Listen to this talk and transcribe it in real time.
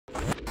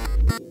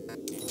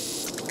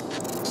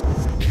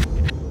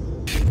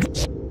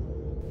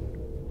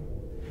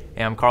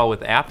Hey, I'm Carl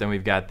with Apt, and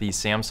we've got the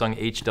Samsung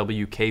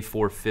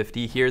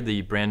HW-K450 here,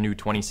 the brand new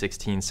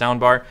 2016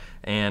 soundbar,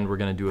 and we're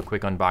going to do a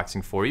quick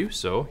unboxing for you,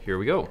 so here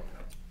we go.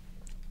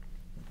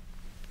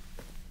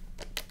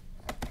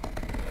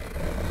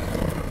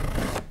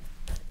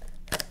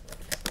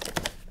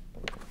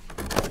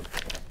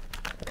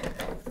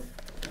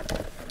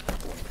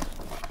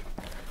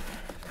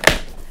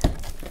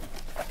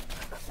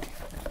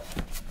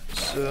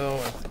 So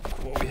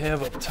what we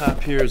have up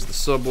top here is the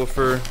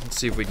subwoofer. Let's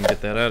see if we can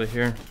get that out of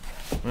here.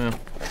 Well,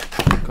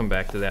 we'll come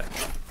back to that.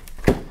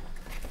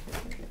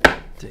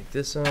 Take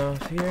this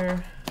off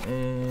here,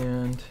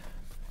 and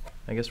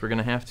I guess we're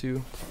gonna have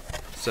to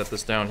set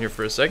this down here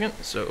for a second,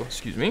 so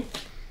excuse me.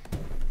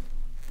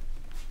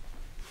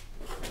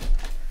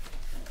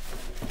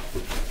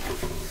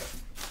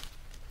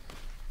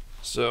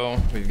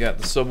 So we've got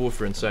the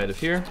subwoofer inside of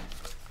here.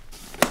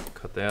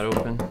 Cut that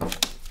open.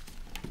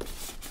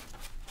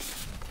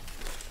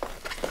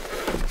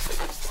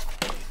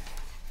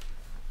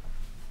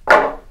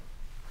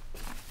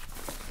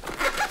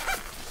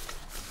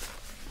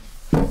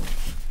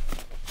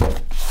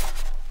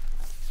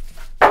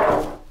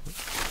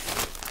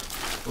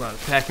 A lot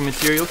of packing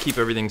material, keep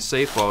everything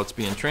safe while it's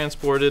being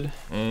transported,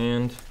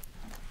 and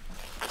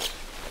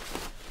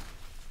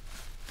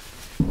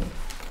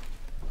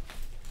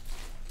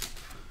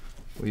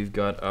we've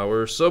got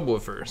our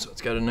subwoofer. So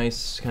it's got a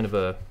nice kind of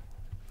a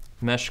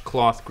mesh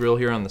cloth grill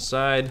here on the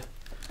side.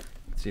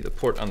 See the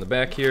port on the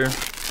back here.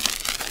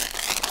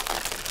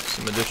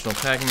 Some additional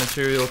packing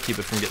material, keep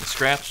it from getting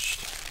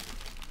scratched.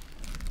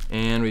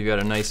 And we've got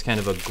a nice kind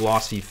of a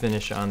glossy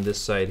finish on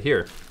this side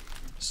here.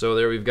 So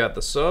there we've got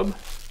the sub.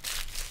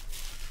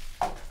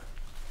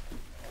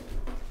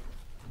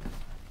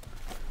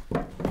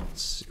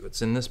 Let's see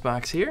what's in this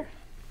box here.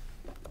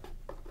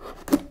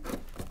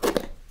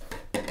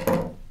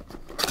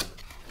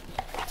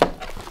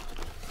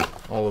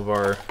 All of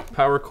our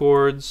power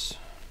cords,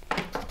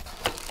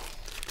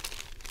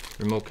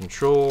 remote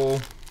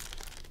control,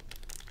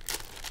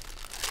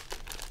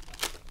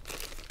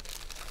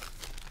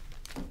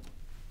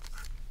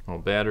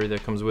 little battery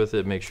that comes with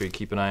it. Make sure you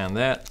keep an eye on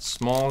that. It's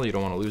small, you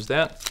don't want to lose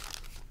that.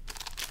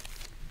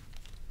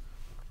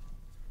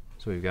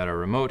 So we've got our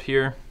remote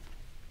here.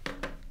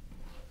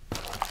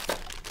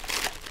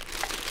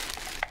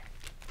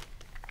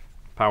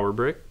 Power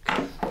brick.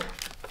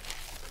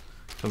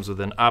 Comes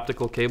with an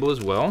optical cable as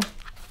well.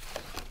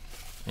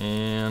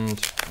 And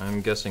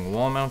I'm guessing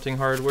wall mounting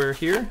hardware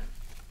here.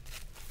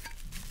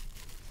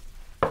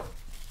 And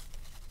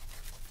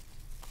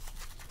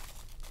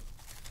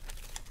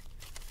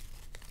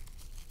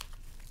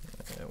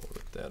we'll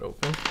rip that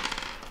open.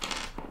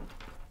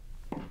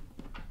 A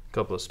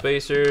couple of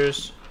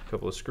spacers, a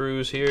couple of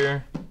screws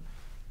here.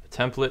 A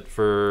template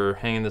for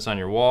hanging this on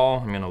your wall.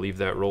 I'm going to leave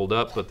that rolled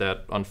up, but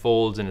that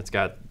unfolds and it's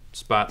got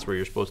spots where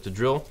you're supposed to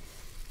drill.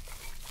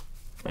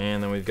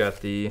 And then we've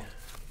got the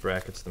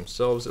brackets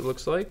themselves, it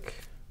looks like.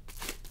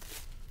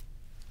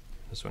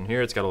 This one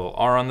here, it's got a little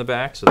R on the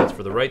back, so that's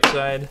for the right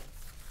side.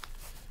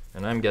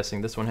 And I'm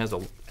guessing this one has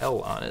a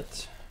L on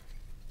it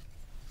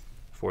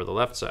for the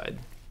left side.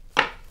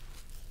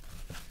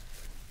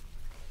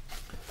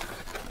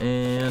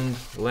 And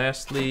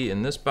lastly,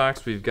 in this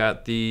box, we've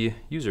got the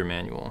user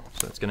manual.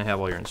 So it's going to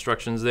have all your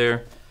instructions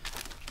there.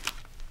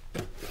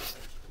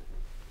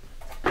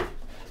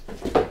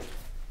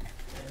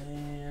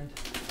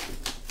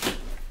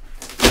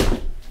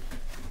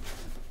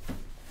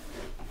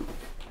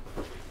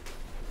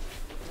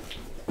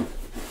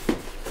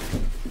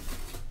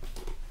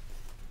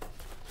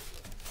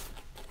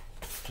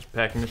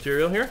 Packing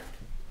material here.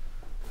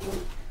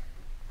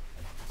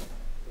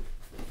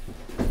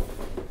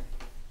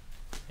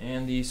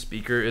 And the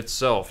speaker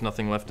itself,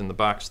 nothing left in the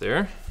box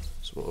there.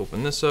 So we'll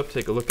open this up,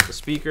 take a look at the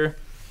speaker.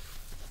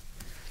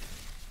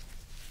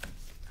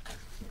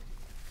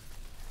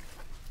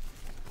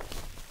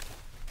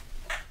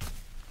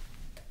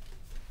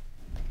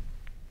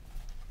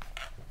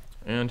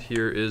 And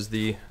here is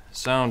the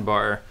sound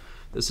bar.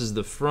 This is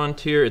the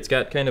front here. It's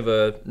got kind of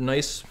a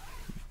nice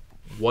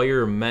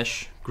wire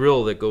mesh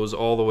grill that goes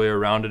all the way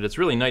around it. It's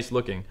really nice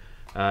looking.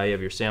 You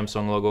have your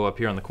Samsung logo up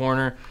here on the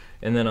corner,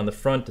 and then on the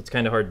front it's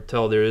kind of hard to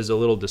tell. There is a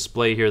little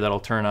display here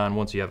that'll turn on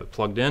once you have it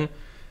plugged in,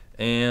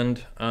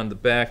 and on the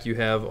back you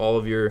have all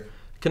of your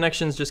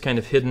connections just kind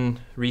of hidden,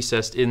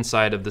 recessed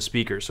inside of the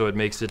speaker, so it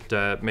makes it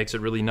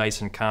really nice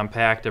and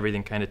compact.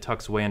 Everything kind of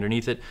tucks away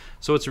underneath it,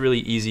 so it's really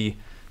easy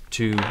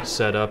to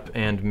set up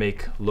and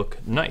make look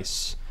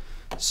nice.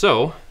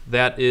 So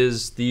that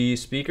is the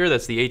speaker.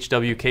 That's the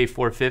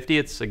HW-K450.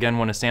 It's again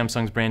one of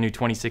Samsung's brand new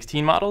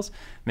 2016 models.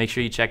 Make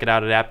sure you check it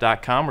out at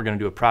apt.com. We're going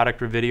to do a product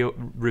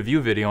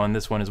review video on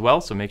this one as well,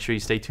 so make sure you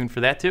stay tuned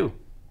for that too.